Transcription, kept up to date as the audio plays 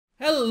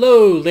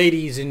Hello,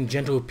 ladies and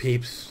gentle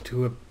peeps,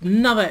 to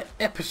another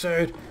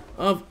episode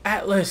of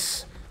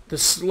Atlas, the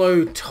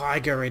Slow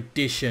Tiger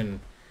Edition.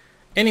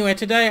 Anyway,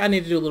 today I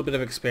need to do a little bit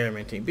of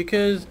experimenting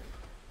because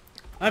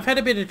I've had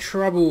a bit of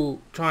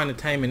trouble trying to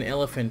tame an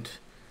elephant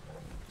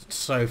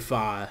so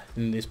far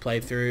in this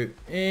playthrough,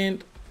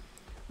 and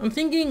I'm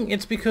thinking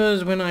it's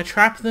because when I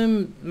trap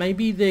them,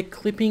 maybe they're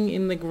clipping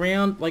in the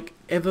ground like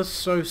ever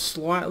so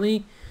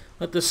slightly,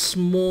 like the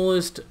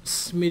smallest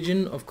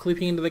smidgen of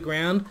clipping into the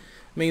ground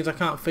means I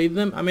can't feed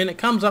them. I mean, it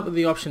comes up with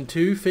the option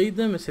to feed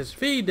them. It says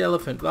feed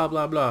elephant, blah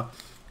blah blah,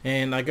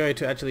 and I go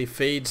to actually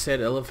feed said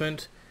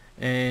elephant,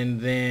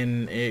 and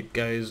then it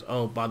goes,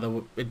 oh, by the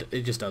way,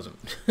 it just doesn't.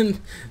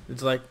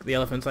 It's like the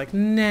elephant's like,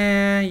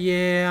 nah,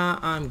 yeah,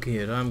 I'm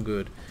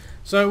good.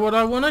 So what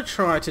I want to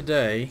try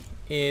today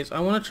is I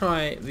want to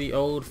try the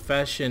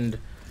old-fashioned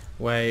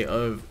way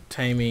of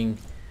taming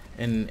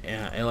an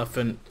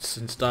elephants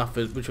and stuff,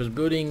 which was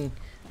building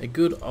a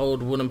good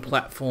old wooden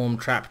platform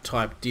trap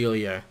type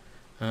dealio.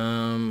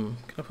 Can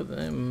I put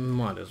them?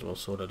 Might as well,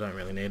 sort of. Don't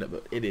really need it,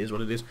 but it is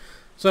what it is.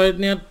 So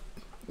now,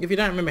 if you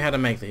don't remember how to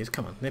make these,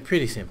 come on, they're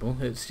pretty simple.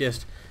 It's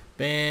just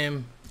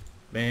bam,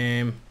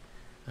 bam.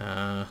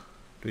 Do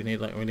we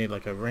need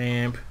like a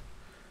ramp?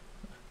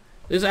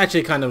 This is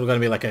actually kind of going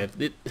to be like a.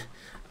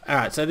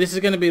 Alright, so this is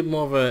going to be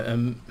more of a.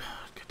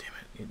 God damn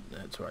it!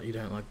 That's right. You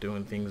don't like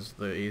doing things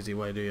the easy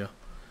way, do you?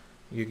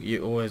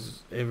 You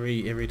always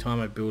every time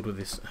I build with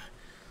this.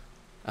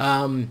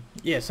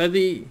 Yeah. So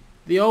the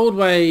old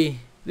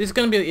way. This is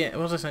going to be, yeah,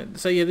 what was I saying?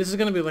 So yeah, this is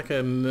going to be like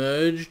a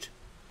merged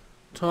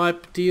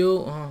type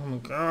deal. Oh my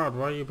god,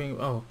 why are you being,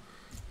 oh,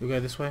 you go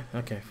this way?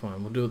 Okay,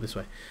 fine, we'll do it this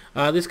way.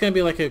 This is going to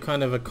be like a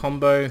kind of a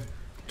combo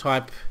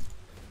type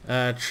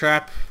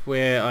trap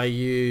where I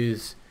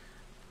use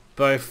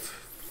both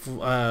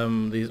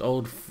these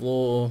old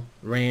floor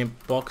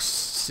ramp box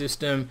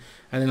system,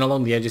 and then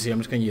along the edges here I'm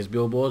just going to use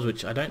billboards,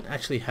 which I don't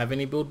actually have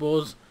any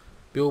billboards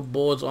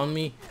on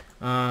me.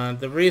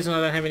 The reason I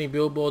don't have any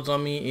billboards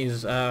on me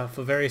is for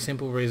a very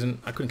simple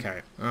reason. I couldn't carry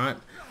it. Alright,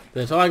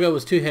 the tiger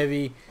was too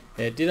heavy.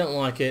 It didn't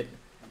like it.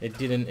 It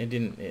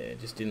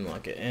just didn't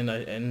like it.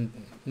 And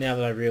now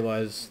that I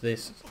realise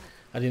this,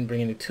 I didn't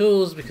bring any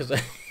tools because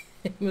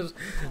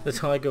the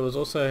tiger was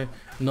also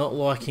not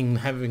liking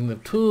having the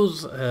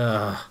tools.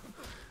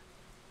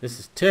 This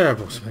is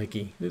terrible,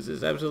 Smokey. This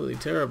is absolutely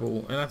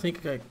terrible. And I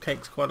think it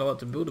takes quite a lot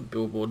to build a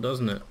billboard,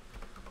 doesn't it?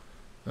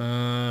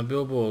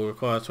 Billboard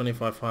requires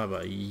 25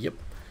 fiber. Yep.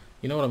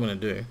 You know what I'm gonna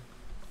do?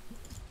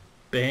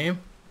 Bam.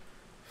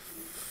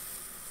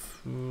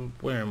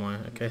 Where am I?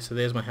 Okay, so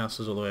there's my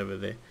houses all the way over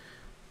there.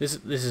 This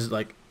is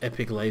like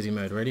epic lazy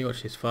mode. Ready?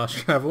 Watch this. Fast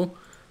travel.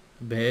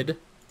 Bed.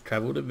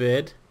 Travel to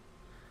bed.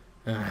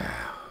 I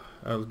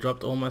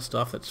dropped all my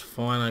stuff. That's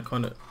fine. I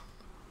kind of.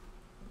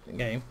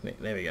 Okay.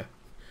 There we go.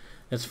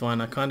 That's fine.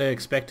 I kind of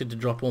expected to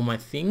drop all my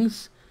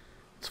things.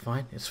 It's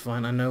fine. It's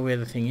fine. I know where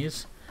the thing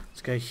is.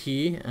 Let's go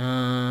here.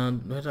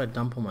 Where did I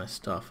dump all my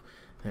stuff?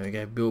 There we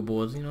go.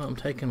 Billboards. You know what? I'm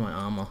taking my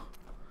armor.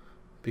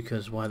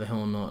 Because why the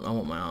hell not? I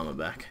want my armor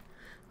back.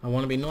 I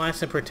want to be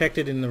nice and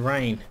protected in the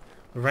rain.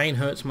 The rain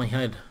hurts my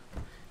head.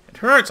 It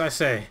hurts, I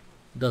say.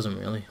 It doesn't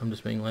really. I'm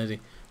just being lazy.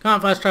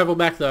 Can't fast travel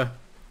back though.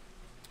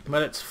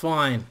 But it's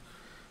fine.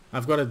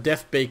 I've got a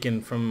death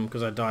beacon from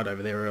because I died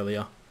over there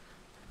earlier.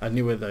 I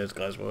knew where those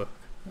guys were.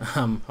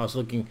 I was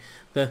looking.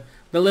 The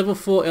level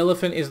 4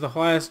 elephant is the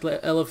highest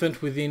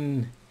elephant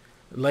within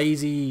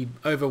lazy,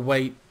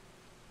 overweight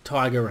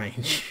tiger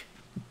range.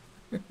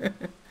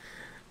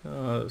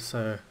 Oh,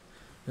 so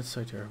that's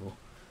so terrible.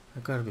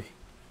 Don't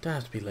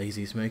have to be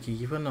lazy, Smokey.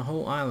 You've got a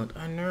whole island.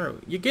 I know.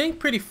 You're getting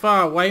pretty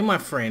far away, my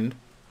friend.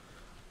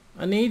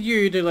 I need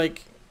you to,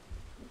 like,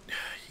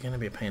 you're gonna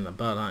be a pain in the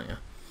butt, aren't you?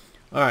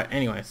 Alright,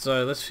 anyway,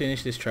 so let's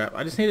finish this trap.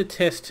 I just need to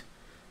test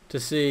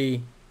to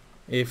see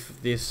if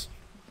this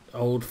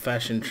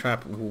old-fashioned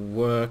trap will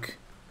work.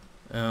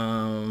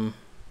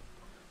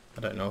 I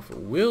don't know if it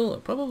will.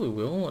 It probably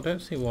will. I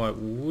don't see why it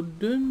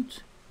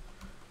wouldn't.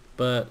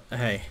 But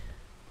hey,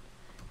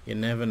 you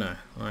never know.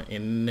 Right? You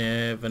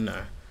never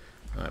know.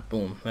 Alright,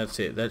 boom. That's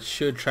it. That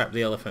should trap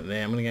the elephant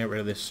there. I'm going to get rid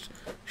of this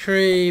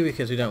tree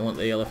because we don't want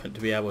the elephant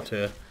to be able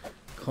to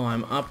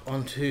climb up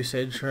onto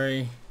said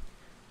tree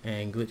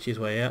and glitch his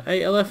way out.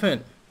 Hey,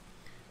 elephant!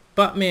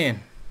 But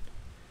man,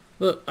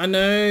 look, I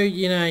know,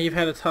 you've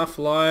had a tough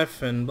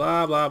life and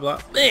blah blah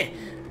blah. There!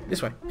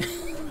 This way.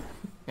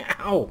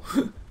 Ow!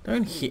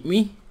 Don't hit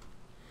me.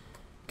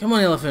 Come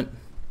on, elephant.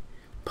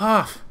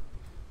 Path.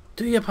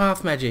 Do your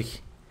path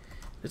magic.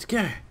 Let's go.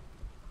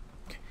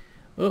 Okay.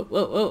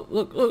 Oh,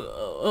 look.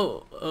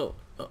 Oh.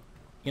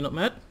 You're not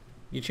mad?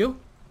 You chill?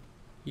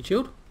 You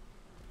chilled?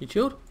 You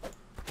chilled?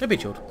 Don't be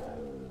chilled.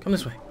 Come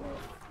this way.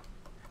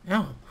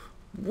 Ow.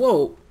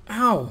 Whoa.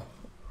 Ow.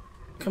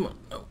 Come on.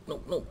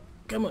 No.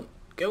 Come on.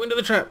 Go into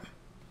the trap.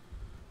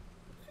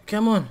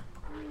 Come on.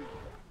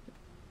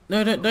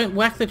 No, don't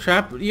whack the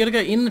trap. You gotta go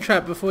in the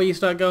trap before you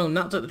start going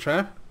nuts at the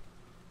trap.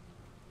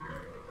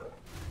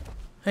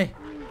 Hey.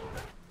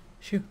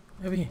 Shoo,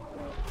 over here.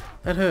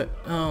 That hurt.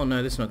 Oh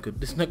no, this is not good.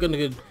 This is not gonna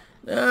good.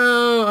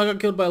 Oh, I got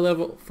killed by a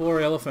level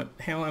 4 elephant.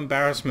 How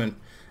embarrassment.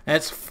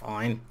 That's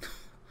fine.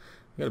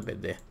 Got a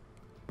bed there.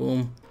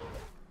 Boom.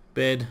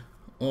 Bed.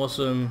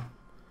 Awesome.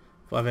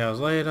 5 hours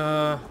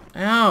later.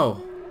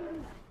 Ow!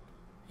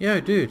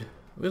 Yo, dude.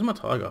 Where's my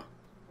tiger?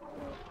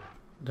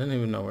 I don't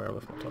even know where I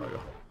left my tiger.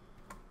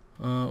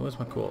 Where's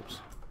my corpse?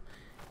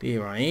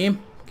 There I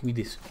am. Give me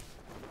this.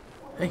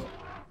 Hey.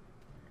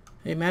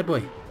 Hey, mad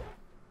boy.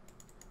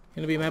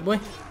 Gonna be a mad boy?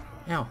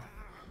 Ow.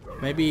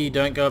 Maybe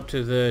don't go up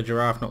to the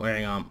giraffe not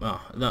wearing arm.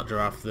 Oh, not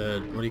giraffe.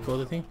 The, what do you call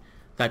the thing?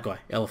 That guy.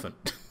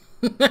 Elephant.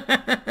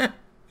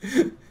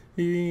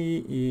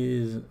 He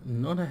is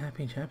not a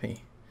happy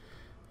chappy.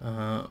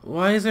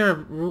 Why is there a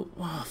rule?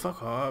 Oh,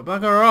 fuck off.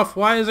 Bugger off.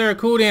 Why is there a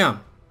cooldown?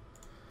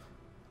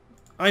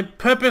 I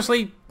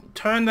purposely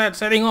turned that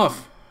setting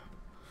off.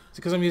 It's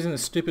because I'm using the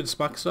stupid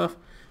spuck stuff.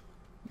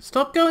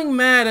 Stop going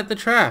mad at the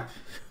trap.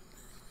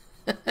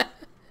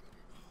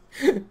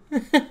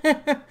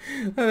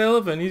 That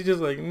elephant, he's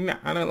just like, nah,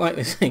 I don't like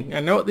this thing. I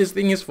know what this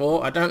thing is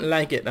for. I don't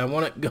like it. I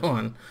want it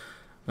gone.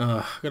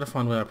 I gotta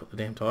find where I put the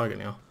damn tiger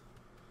now.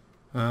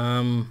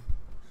 I'm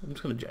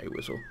just gonna J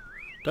whistle.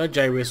 Don't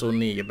J whistle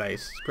near your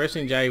base.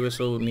 Pressing J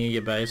whistle near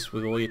your base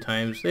with all your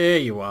tames. There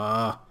you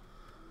are.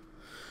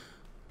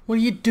 What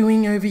are you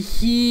doing over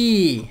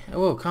here? Oh,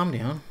 well, calm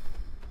down.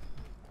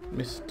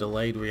 Missed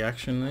delayed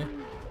reaction there.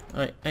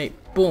 Alright, hey,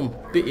 boom,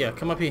 bit ya.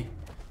 Come up here.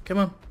 Come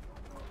on.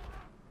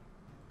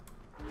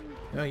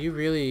 Oh, you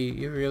really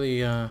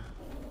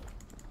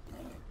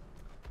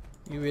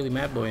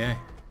mad boy, eh?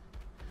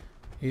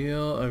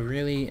 You're a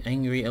really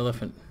angry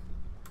elephant.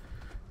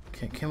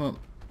 Okay, come on.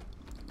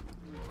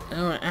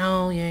 Alright,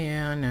 oh,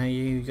 yeah, I know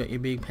you got your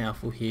big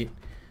powerful hit.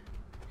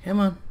 Come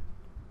on.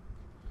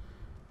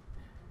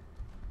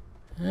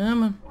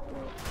 Come on.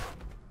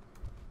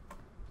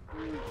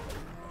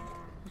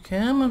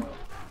 Come on.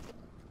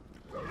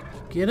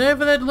 Get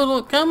over that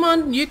little... Come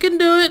on, you can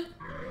do it.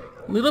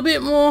 A little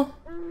bit more.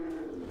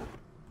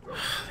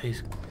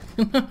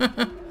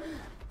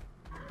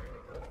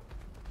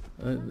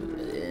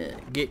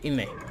 Get in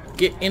there.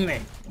 Get in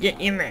there.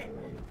 Get in there.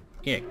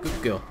 Yeah,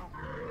 good girl.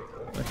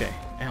 Okay,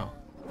 ow.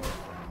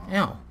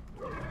 Ow.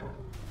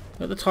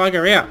 Let the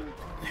tiger out.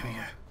 There we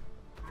go.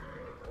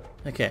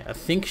 Okay, I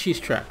think she's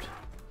trapped.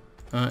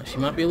 She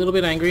might be a little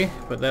bit angry,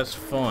 but that's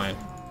fine.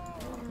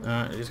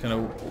 Just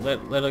gonna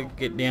let her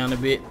get down a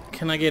bit.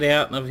 Can I get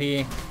out of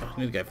here? Oh, I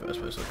need to go first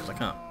person because I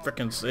can't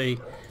frickin' see.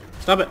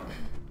 Stop it!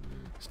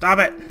 Stop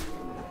it!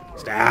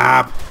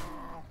 Stop!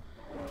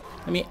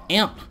 Let me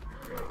out!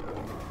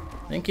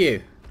 Thank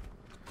you.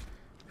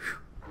 Whew.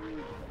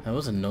 That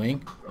was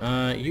annoying.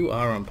 You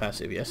are on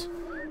passive, yes?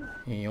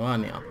 Here you are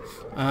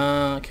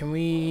now. Can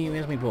we...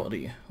 Where's my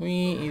body? Where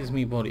is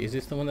my body? Is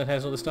this the one that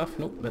has all the stuff?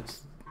 Nope,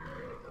 that's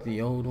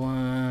the old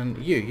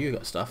one. You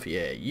got stuff,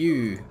 yeah.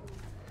 You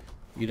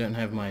don't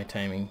have my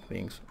taming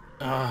things.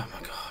 Oh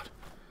my god.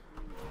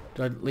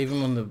 Did I leave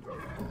him on the...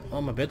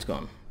 Oh, my bed's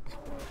gone.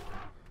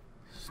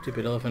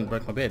 Stupid elephant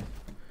broke my bed.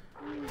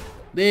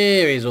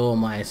 There is all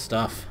my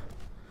stuff.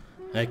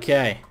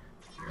 Okay.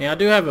 Now I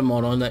do have a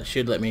mod on that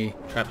should let me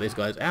trap these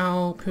guys.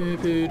 Ow, poo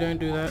poo, don't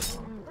do that.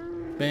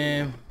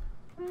 Bam.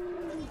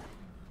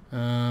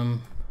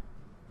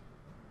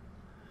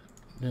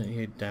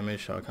 You're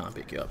damaged, so I can't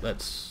pick you up.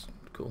 That's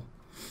cool.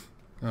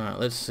 Alright,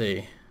 let's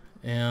see.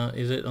 Now,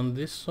 is it on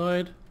this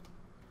side?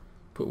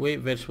 Put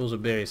wheat, vegetables, or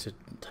berries to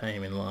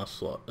tame in last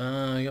slot.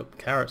 Yep,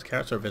 carrots.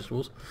 Carrots are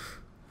vegetables.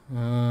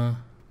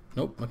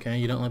 Nope, okay,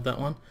 you don't like that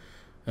one.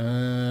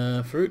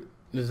 Fruit.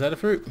 Is that a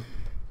fruit?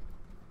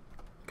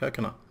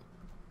 Coconut.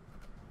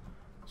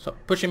 Stop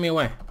pushing me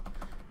away.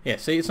 Yeah,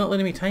 see, it's not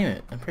letting me tame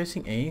it. I'm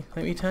pressing E.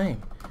 Let me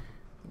tame.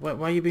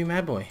 Why you be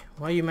mad boy?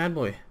 Why are you mad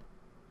boy?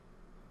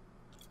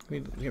 Can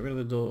we get rid of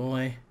the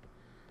doorway?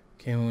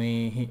 Can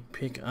we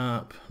pick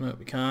up? No,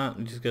 we can't.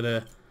 We just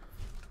gotta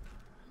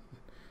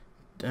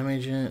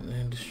damage it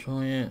and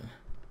destroy it.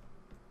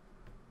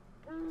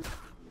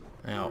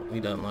 Ow, he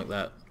doesn't like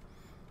that.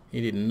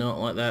 He did not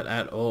like that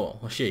at all.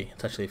 Well, she.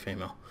 It's actually a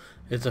female.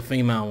 It's a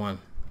female one.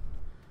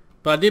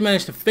 But I did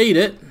manage to feed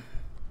it.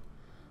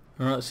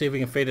 Alright, let's see if we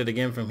can feed it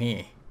again from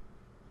here.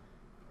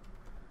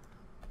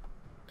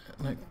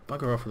 No,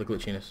 bugger off with the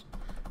glitchiness.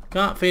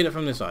 Can't feed it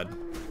from this side.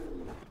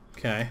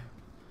 Okay.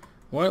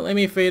 Won't let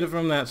me feed it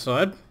from that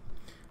side.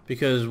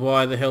 Because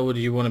why the hell would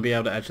you want to be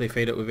able to actually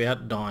feed it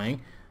without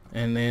dying?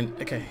 And then,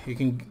 okay, you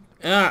can...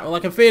 Alright, well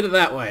I can feed it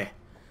that way.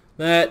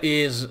 That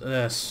is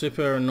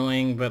super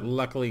annoying, but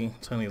luckily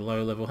it's only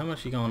low level. How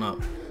much are you going up?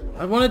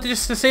 I wanted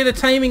just to see the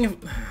taming of...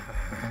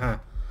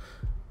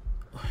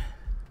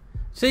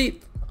 See,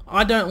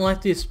 I don't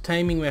like this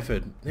taming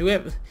method.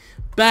 Whoever...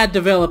 Bad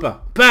developer.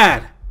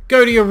 Bad!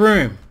 Go to your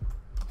room!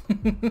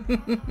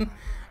 I'm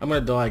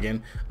gonna die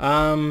again.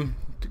 Can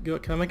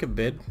I make a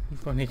bed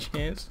by any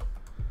chance?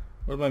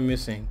 What am I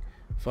missing?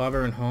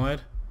 Fiber and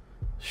hide?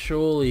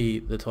 Surely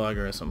the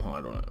tiger has some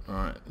hide on it.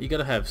 Alright, you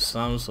gotta have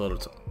some sort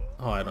of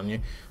hide on you.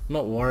 I'm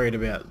not worried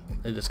about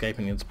it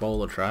escaping its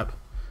bowler trap.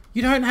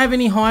 You don't have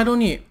any hide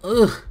on you!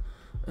 Ugh!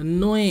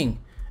 Annoying!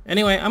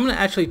 Anyway, I'm gonna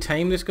actually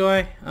tame this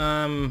guy.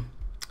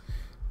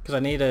 Because I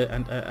need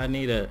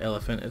a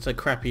elephant. It's a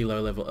crappy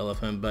low-level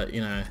elephant, but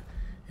you know,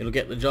 it'll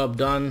get the job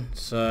done.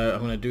 So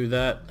I'm gonna do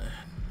that.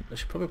 I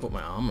should probably put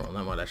my armor on.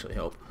 That might actually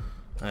help.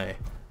 Hey,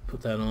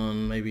 put that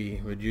on.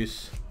 Maybe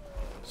reduce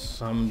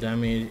some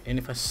damage. And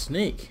if I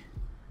sneak,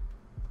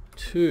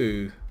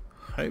 too,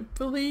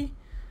 hopefully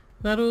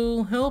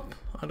that'll help.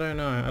 I don't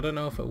know. I don't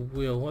know if it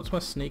will. What's my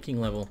sneaking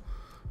level?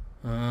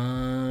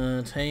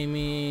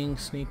 Taming,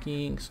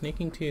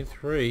 sneaking tier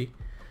 3.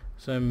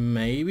 So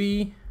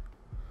maybe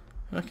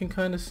I can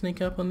kind of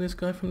sneak up on this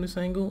guy from this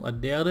angle. I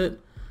doubt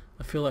it.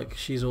 I feel like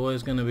she's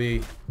always going to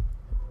be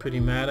pretty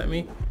mad at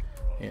me.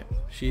 Yeah,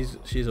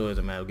 she's always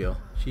a mad girl.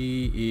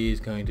 She is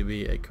going to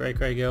be a cray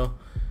girl.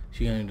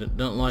 She's going to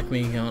don't like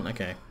me going,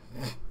 okay.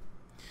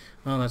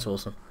 Oh, that's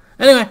awesome.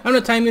 Anyway, I'm going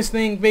to tame this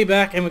thing, be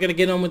back, and we're going to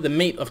get on with the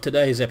meat of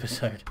today's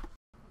episode.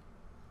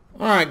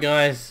 Alright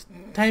guys,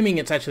 taming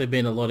it's actually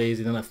been a lot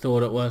easier than I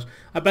thought it was.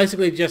 I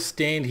basically just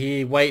stand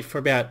here, wait for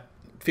about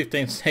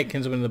 15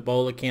 seconds when the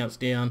bowler counts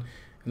down,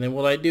 and then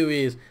what I do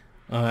is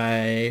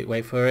I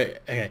wait for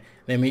it. Okay,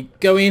 then we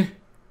go in,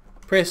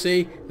 press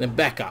E, then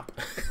back up.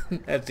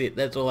 That's it.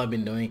 That's all I've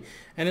been doing,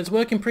 and it's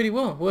working pretty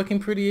well. Working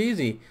pretty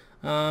easy.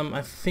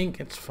 I think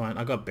it's fine.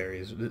 I got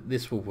berries.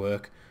 This will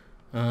work.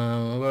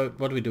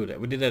 What do we do with it?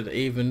 We did it at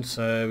even,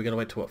 so we gotta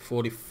wait to what,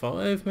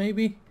 45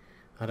 maybe?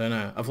 I don't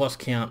know. I've lost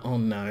count. Oh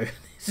no,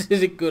 this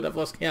isn't good. I've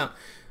lost count.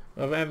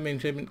 I haven't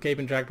been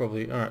keeping track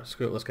properly. All right,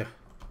 screw it. Let's go.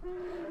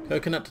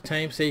 Coconut to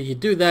tame. See, you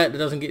do that, it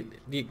doesn't get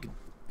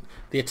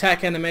the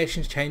attack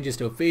animation changes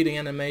to a feeding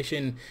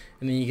animation,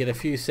 and then you get a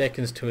few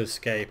seconds to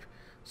escape.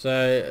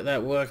 So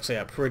that works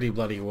out pretty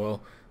bloody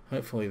well.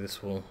 Hopefully this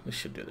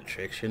should do the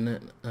trick, shouldn't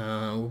it?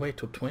 We'll wait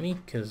till 20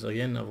 because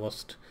again I've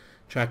lost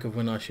track of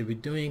when I should be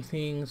doing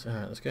things. All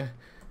right, let's go.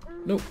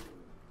 Nope.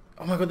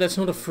 Oh my god, that's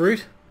not a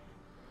fruit.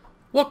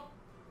 What?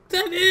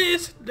 That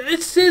is.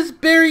 It says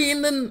berry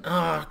in the.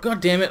 Ah,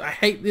 god damn it! I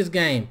hate this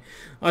game.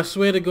 I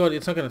swear to God,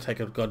 it's not going to take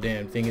a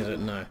goddamn thing, is it?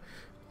 No.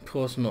 Of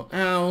course not.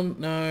 Ow,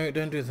 no,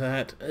 don't do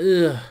that.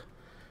 Ugh.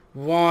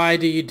 Why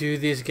do you do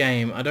this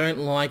game? I don't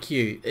like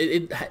you.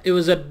 It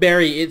was a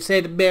berry. It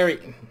said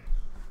berry.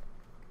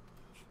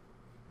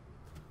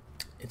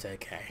 It's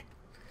okay.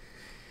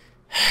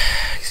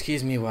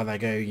 Excuse me while I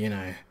go, you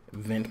know,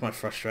 vent my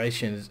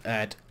frustrations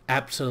at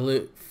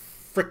absolute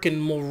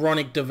frickin'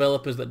 moronic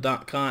developers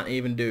that can't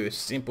even do a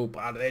simple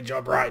part of their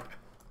job right.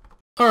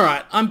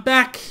 Alright, I'm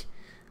back.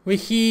 We're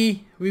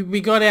here.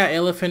 We got our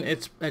elephant.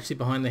 It's actually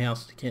behind the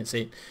house. You can't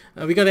see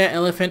it. We got our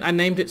elephant. I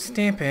named it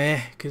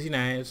Stairway because, you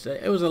know,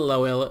 it was a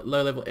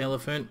low-level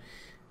elephant.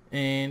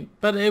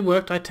 But it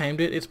worked. I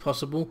tamed it. It's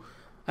possible.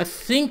 I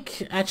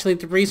think, actually,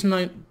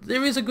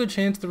 there is a good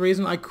chance the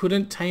reason I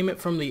couldn't tame it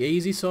from the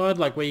easy side,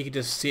 like where you could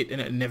just sit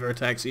and it never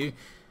attacks you,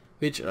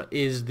 which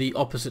is the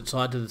opposite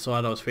side to the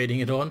side I was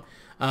feeding it on,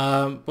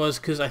 was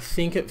because I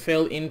think it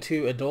fell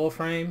into a door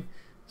frame.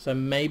 So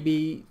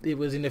maybe it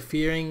was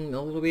interfering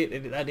a little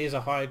bit. That is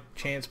a high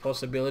chance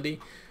possibility.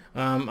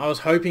 I was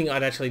hoping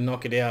I'd actually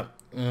knock it out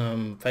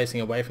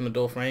facing away from the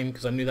door frame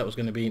because I knew that was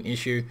going to be an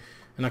issue,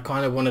 and I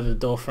kind of wanted the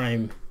door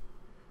frame.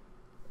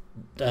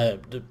 I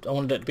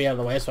wanted it to be out of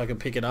the way so I could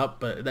pick it up,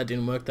 but that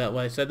didn't work that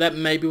way. So that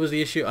maybe was the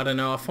issue. I don't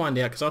know. I'll find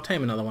out because I'll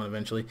tame another one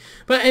eventually.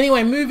 But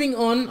anyway, moving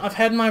on. I've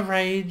had my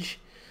rage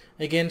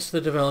against the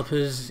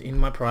developers in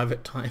my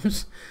private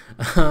times.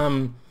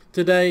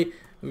 Today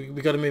we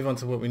got to move on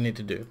to what we need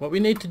to do. What we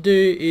need to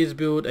do is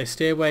build a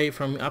stairway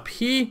from up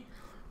here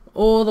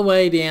all the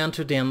way down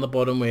to the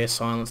bottom where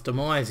Silence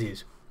Demise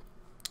is.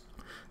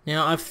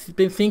 Now, I've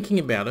been thinking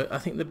about it. I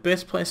think the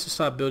best place to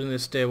start building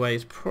this stairway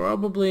is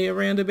probably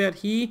around about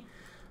here.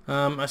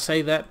 I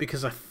say that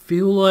because I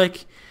feel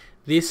like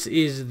this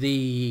is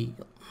the,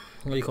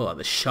 what do you call it,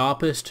 the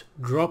sharpest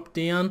drop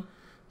down.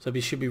 So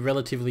it should be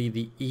relatively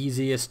the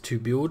easiest to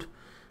build.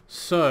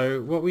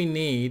 So what we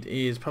need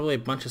is probably a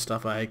bunch of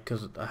stuff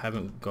because I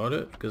haven't got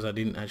it because I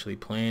didn't actually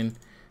plan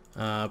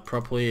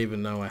properly,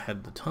 even though I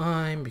had the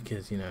time,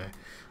 because, you know,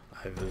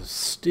 I was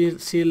still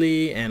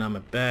silly and I'm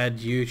a bad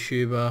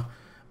YouTuber.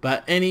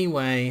 But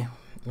anyway,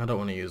 I don't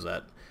want to use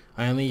that.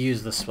 I only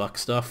use the Spuck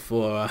stuff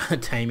for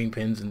taming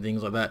pens and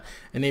things like that.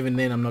 And even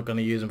then, I'm not going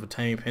to use them for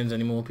taming pens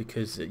anymore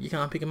because you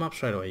can't pick them up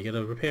straight away. You got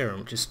to repair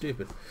them, which is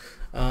stupid.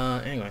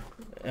 Anyway,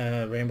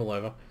 ramble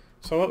over.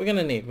 So what we're going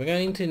to need? We're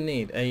going to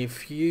need a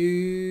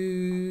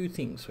few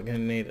things. We're going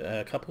to need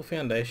a couple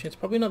foundations.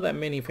 Probably not that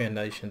many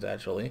foundations,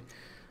 actually.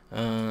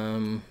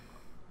 There's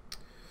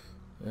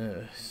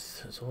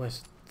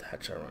always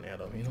thatch I run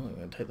out of. You know, I'm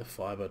going to take the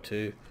fiber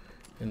too.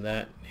 And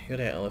that, got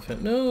our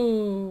elephant.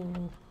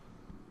 No,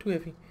 too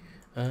heavy.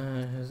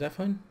 Is that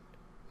fine?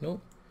 No.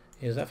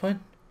 Is that fine?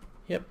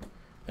 Yep.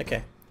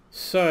 Okay.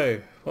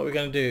 So what we're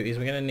going to do is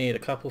we're going to need a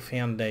couple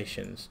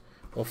foundations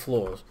or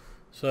floors.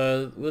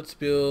 So let's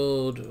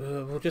build.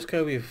 We'll just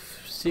go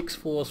with 6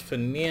 floors for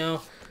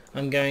now.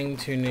 I'm going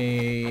to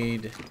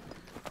need.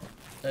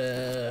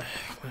 How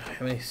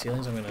many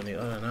ceilings I'm going to need?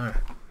 I don't know.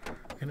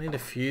 I'm going to need a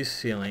few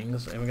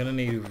ceilings, and we're going to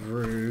need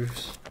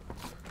roofs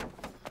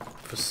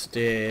for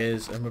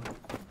stairs, and we're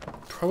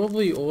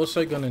probably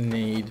also going to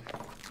need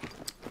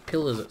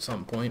pillars at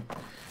some point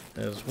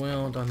as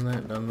well. Done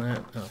that, done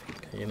that. Oh,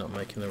 okay, you're not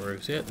making the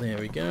roofs yet. There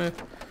we go.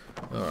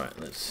 Alright,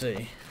 let's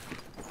see.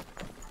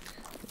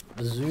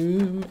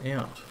 Zoom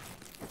out.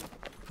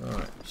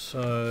 Alright,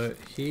 so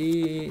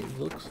he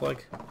looks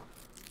like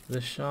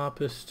the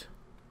sharpest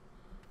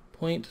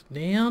point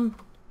down.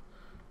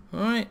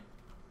 Alright,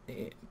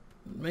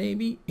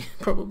 maybe,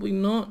 probably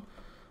not.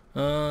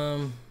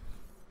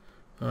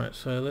 Alright,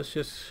 so let's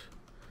just,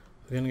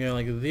 we're gonna go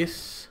like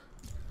this,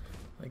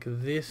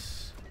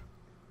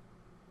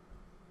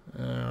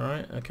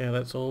 Alright, okay,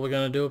 that's all we're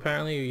gonna do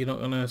apparently. You're not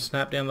gonna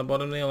snap down the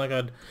bottom there like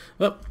I'd,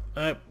 oh,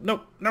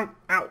 no,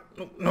 ow,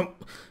 no.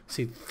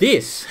 See,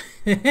 this,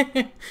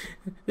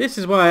 this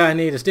is why I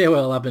need a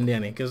stairwell up and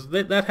down here, because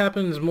that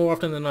happens more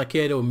often than I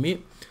care to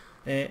admit,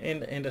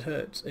 and it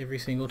hurts every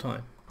single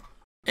time.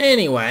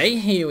 Anyway,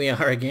 here we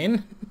are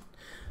again.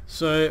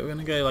 So we're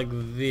gonna go like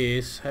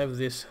this, have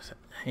this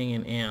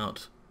hanging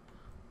out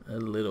a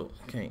little.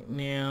 Okay,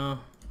 now,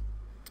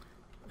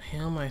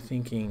 how am I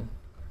thinking?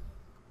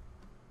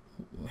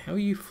 How are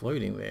you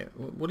floating there?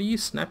 What are you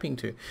snapping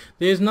to?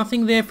 There's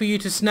nothing there for you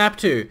to snap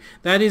to.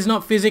 That is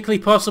not physically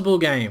possible,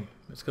 game.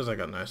 It's because I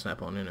got no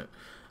snap on in it.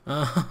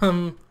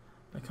 I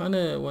kind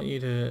of want you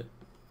to...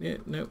 Yeah,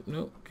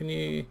 no. Can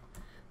you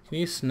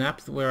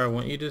snap where I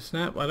want you to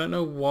snap? I don't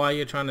know why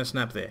you're trying to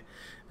snap there.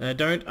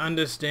 Don't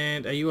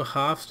understand. Are you a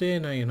half stair?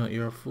 No, you're not.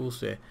 You're a full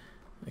stair.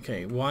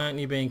 Okay, why aren't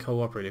you being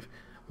cooperative?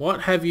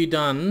 What have you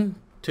done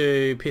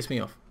to piss me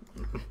off?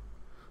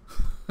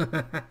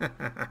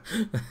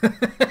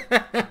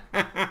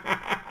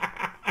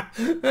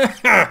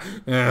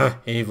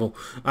 Evil.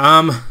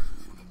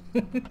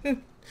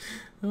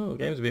 Oh,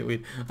 game's a bit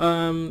weird.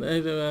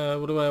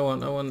 What do I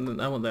want? I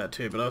want that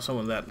too, but I also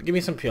want that. Give me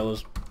some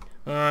pillars.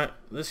 All right,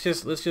 let's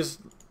just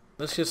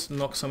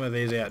knock some of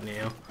these out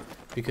now,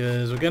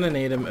 because we're gonna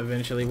need them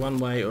eventually, one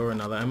way or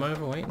another. Am I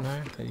overweight?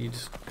 No, you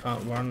just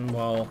can't run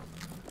while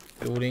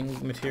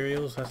building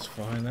materials. That's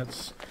fine.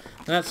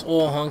 That's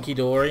all honky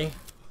dory.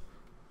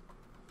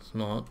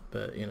 Not,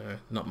 but you know,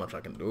 not much I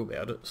can do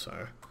about it.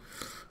 So,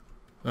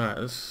 all right,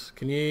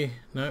 can you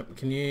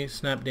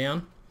snap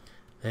down?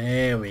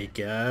 There we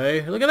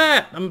go. Look at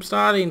that. I'm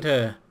starting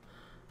to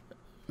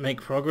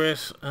make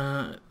progress.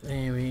 There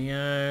we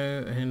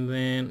go. And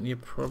then you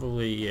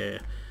probably, yeah,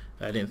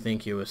 I didn't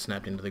think you were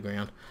snapped into the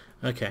ground.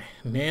 Okay,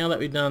 now that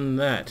we've done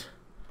that,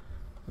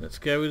 let's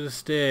go with the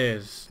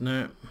stairs.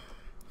 No,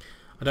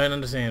 I don't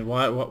understand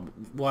why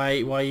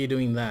are you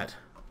doing that?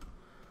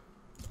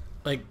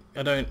 Like,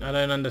 I don't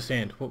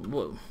understand.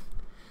 What?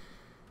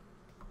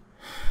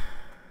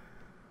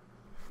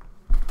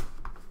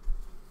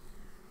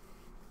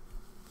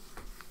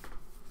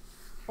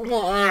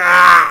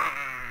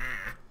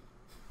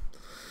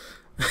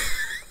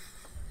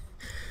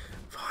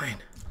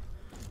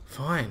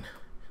 Fine.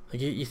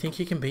 Like, you think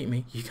you can beat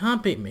me? You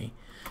can't beat me.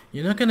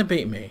 You're not gonna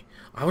beat me.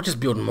 I will just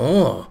build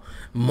more.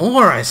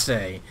 More, I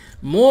say.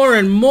 More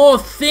and more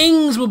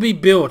things will be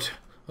built.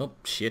 Oh,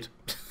 shit.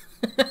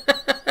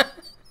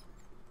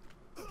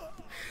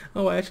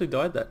 Oh, I actually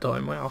died that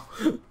time, wow.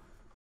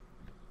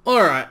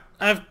 Alright,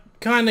 I've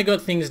kind of got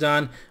things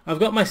done. I've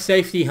got my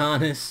safety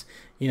harness.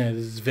 You know,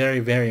 this is very,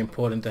 very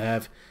important to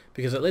have,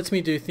 because it lets me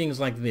do things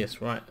like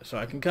this, right? So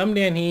I can come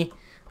down here,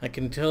 I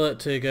can tell it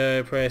to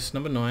go press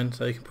number 9,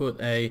 so you can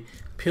put a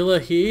pillar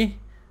here,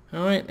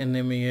 alright, and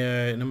then we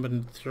go number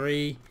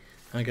 3,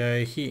 I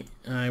go here,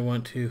 I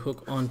want to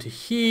hook onto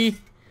here,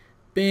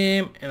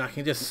 bam, and I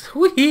can just,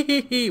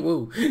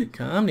 whoa,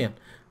 calm down.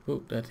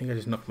 Oh, I think I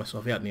just knocked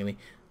myself out nearly.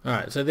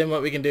 Alright, so then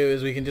what we can do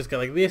is we can just go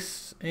like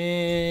this,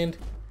 and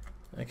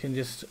I can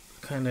just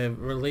kind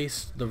of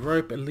release the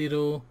rope a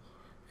little,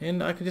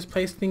 and I can just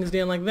place things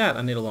down like that.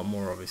 I need a lot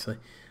more, obviously.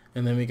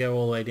 And then we go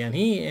all the way down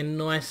here, and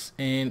nice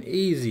and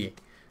easy.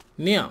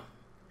 Now,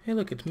 hey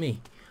look, it's me.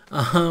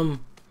 Now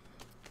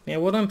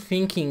what I'm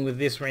thinking with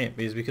this ramp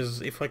is,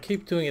 because if I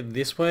keep doing it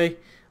this way,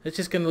 it's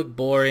just going to look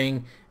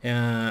boring.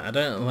 I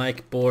don't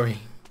like boring.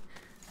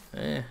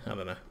 I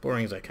don't know.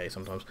 Boring is okay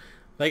sometimes.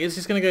 Like, it's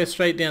just going to go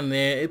straight down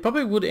there. It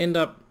probably would end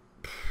up,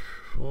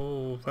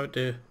 oh, if I were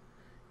to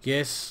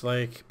guess,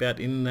 like,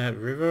 about in that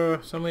river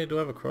somewhere. Do I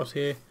have a cross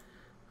here?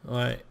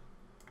 Like,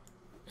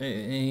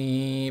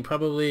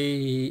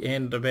 probably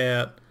end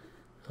about,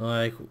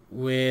 like,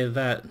 where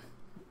that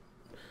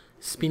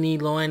spinny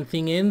line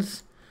thing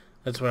ends.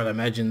 That's where I'd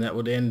imagine that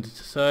would end.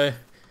 So,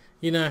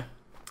 you know,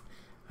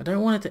 I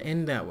don't want it to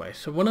end that way.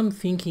 So what I'm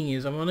thinking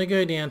is I'm going to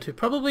go down to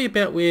probably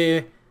about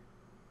where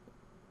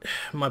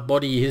my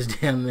body is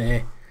down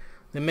there.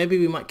 Then maybe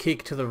we might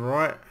kick to the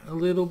right a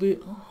little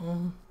bit.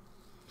 I'm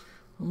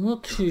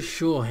not too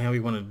sure how we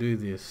want to do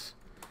this.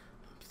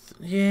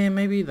 Yeah,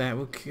 maybe that.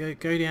 We'll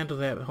go down to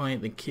that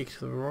point, then kick to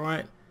the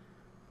right.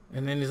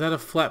 And then is that a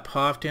flat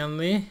path down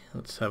there?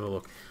 Let's have a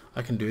look.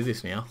 I can do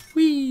this now.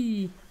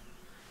 Whee!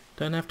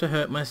 Don't have to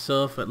hurt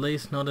myself, at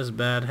least not as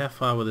bad. How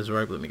far will this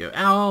rope let me go?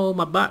 Ow,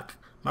 my back!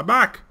 My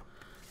back!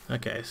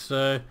 Okay,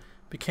 so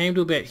we came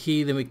to about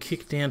here, then we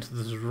kicked down to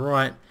this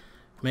right.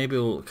 maybe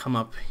we'll come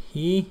up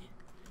here.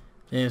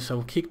 Yeah, so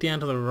we'll kick down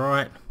to the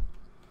right,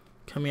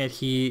 come out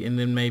here, and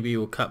then maybe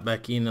we'll cut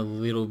back in a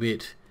little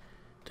bit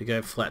to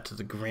go flat to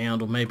the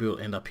ground, or maybe we'll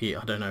end up here.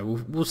 I don't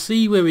know. We'll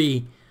see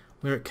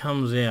where it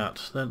comes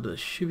out. That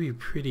should be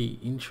pretty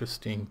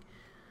interesting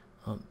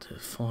to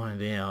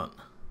find out.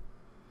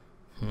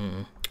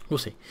 We'll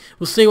see.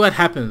 We'll see what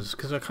happens,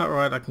 because if I cut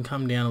right, I can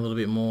come down a little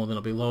bit more, then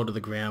I'll be lower to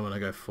the ground when I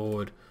go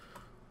forward.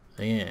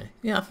 Yeah,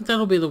 I think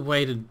that'll be the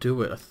way to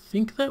do it. I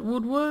think that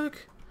would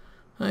work.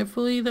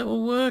 Hopefully that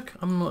will work.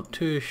 I'm not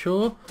too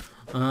sure.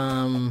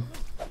 I'm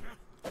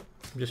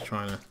just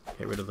trying to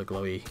get rid of the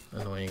glowy,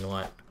 annoying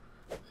light.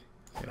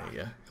 There we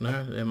go.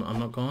 No, I'm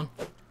not gone.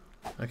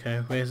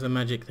 Okay, where's the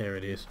magic? There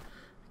it is.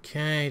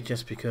 Okay,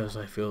 just because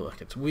I feel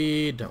like it's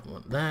weird, don't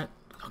want that.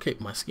 I'll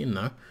keep my skin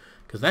though,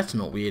 because that's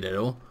not weird at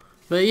all.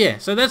 But yeah,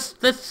 so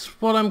that's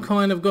what I'm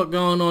kind of got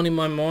going on in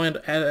my mind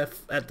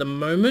at the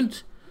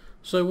moment.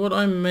 So what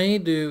I may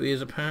do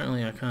is,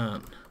 apparently I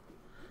can't.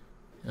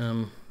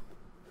 No!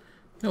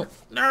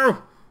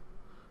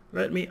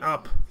 Let me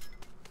up.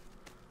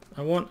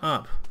 I want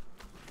up.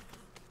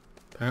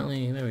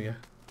 Apparently, there we go.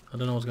 I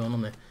don't know what's going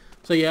on there.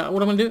 So yeah,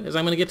 what I'm going to do is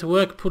I'm going to get to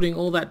work putting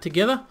all that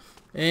together.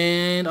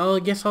 And I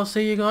guess I'll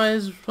see you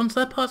guys once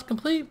that part's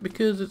complete,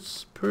 because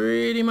it's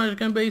pretty much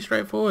going to be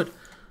straightforward.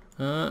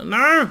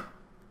 No!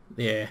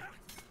 Yeah.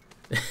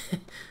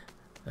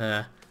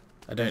 I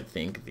don't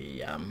think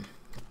the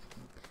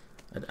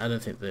I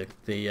don't think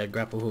the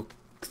grapple hook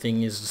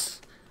thing is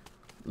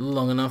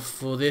long enough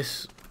for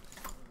this.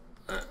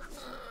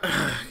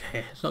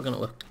 Okay, it's not gonna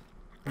work.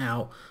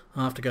 Ow!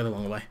 I'll have to go the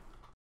long way.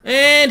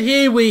 And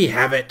here we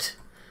have it.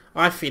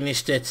 I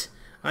finished it.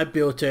 I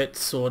built it,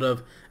 sort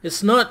of.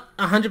 It's not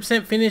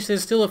 100% finished.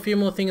 There's still a few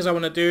more things I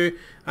want to do.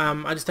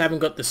 I just haven't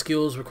got the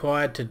skills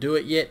required to do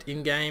it yet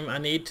in game. I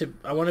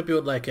want to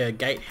build like a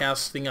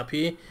gatehouse thing up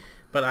here,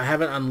 but I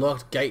haven't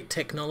unlocked gate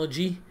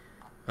technology.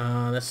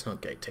 That's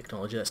not gate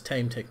technology. That's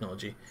tame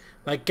technology.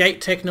 Like gate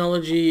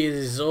technology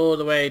is all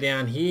the way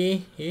down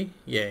here.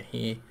 Yeah,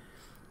 here.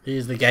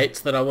 Here's the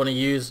gates that I want to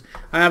use.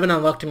 I haven't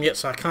unlocked them yet,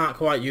 so I can't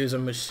quite use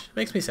them, which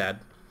makes me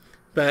sad.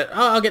 But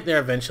I'll get there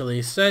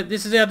eventually. So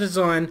this is our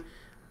design.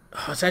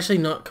 Oh, it's actually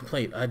not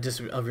complete.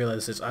 I've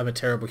realized this. I'm a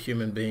terrible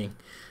human being.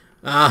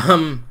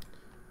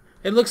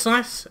 It looks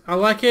nice. I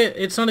like it.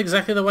 It's not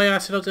exactly the way I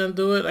set out to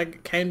do it. I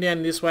came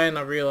down this way and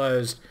I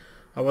realized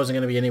I wasn't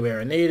going to be anywhere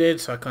I needed,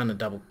 so I kind of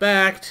double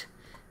backed.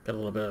 Got a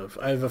little bit of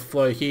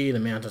overflow here. The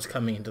mountain's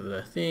coming into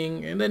the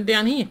thing, and then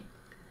down here,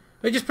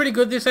 which is pretty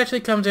good. This actually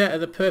comes out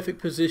at the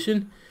perfect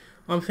position.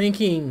 I'm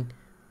thinking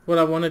what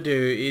I want to do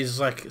is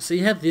like, see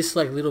how this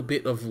like little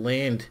bit of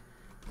land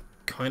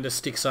kind of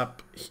sticks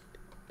up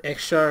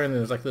extra, and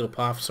there's like little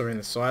paths around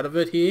the side of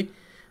it here.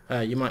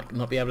 You might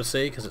not be able to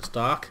see because it's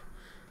dark.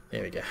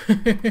 There we go.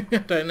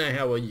 I don't know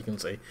how well you can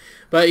see,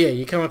 but yeah,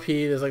 you come up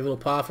here, there's like a little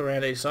path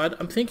around each side.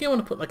 I'm thinking I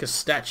want to put like a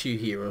statue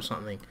here or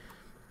something.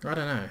 I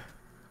don't know.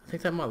 I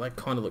think that might like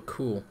kind of look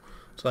cool.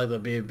 So like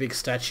there'll be a big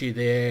statue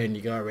there, and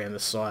you go around the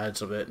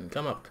sides of it and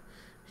come up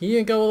here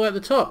and go all the way at the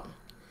top.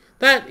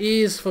 That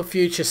is for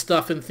future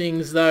stuff and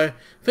things though.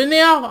 For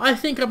now, I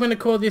think I'm going to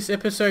call this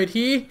episode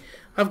here.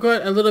 I've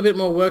got a little bit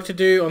more work to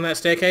do on that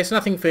staircase.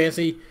 Nothing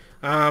fancy.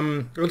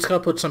 I'm just going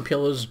to put some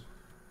pillars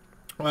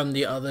on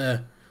the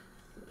other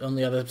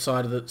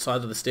side of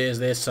the stairs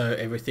there, so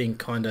everything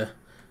kind of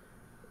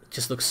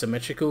just looks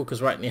symmetrical,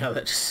 because right now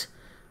it's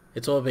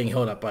all being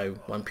held up by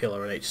one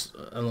pillar on each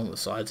along the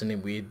sides and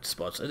in weird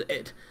spots.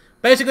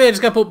 Basically, I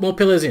just got to put more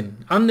pillars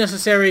in.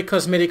 Unnecessary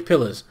cosmetic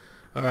pillars.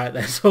 Alright,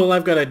 that's all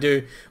I've got to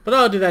do. But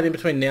I'll do that in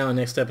between now and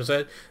next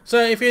episode.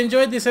 So if you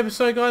enjoyed this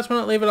episode, guys, why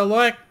not leave it a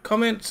like,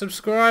 comment,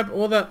 subscribe,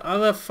 all that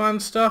other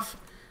fun stuff.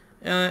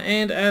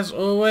 And as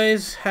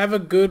always, have a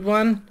good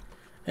one.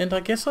 And I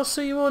guess I'll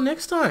see you all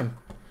next time.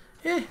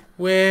 Yeah,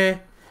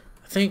 where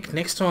I think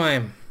next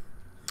time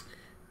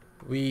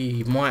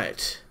we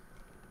might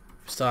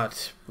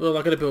start. Well,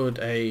 I've got to build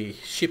a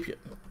shipyard.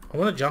 I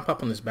want to jump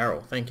up on this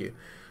barrel. Thank you.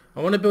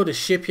 I want to build a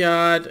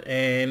shipyard,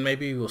 and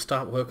maybe we'll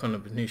start work on a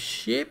new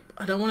ship.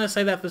 I don't want to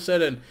say that for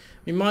certain.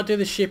 We might do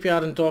the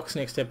shipyard and docks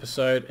next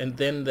episode, and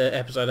then the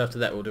episode after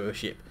that we'll do a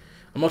ship.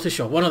 I'm not too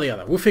sure. One or the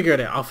other. We'll figure it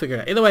out. I'll figure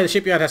it out. Either way, the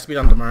shipyard has to be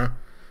done tomorrow.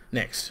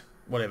 Next.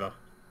 Whatever.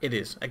 It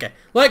is. Okay.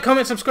 Like,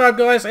 comment, subscribe,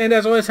 guys, and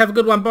as always, have a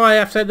good one. Bye.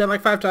 I've said that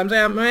like 5 times.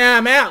 I'm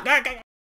out. Go.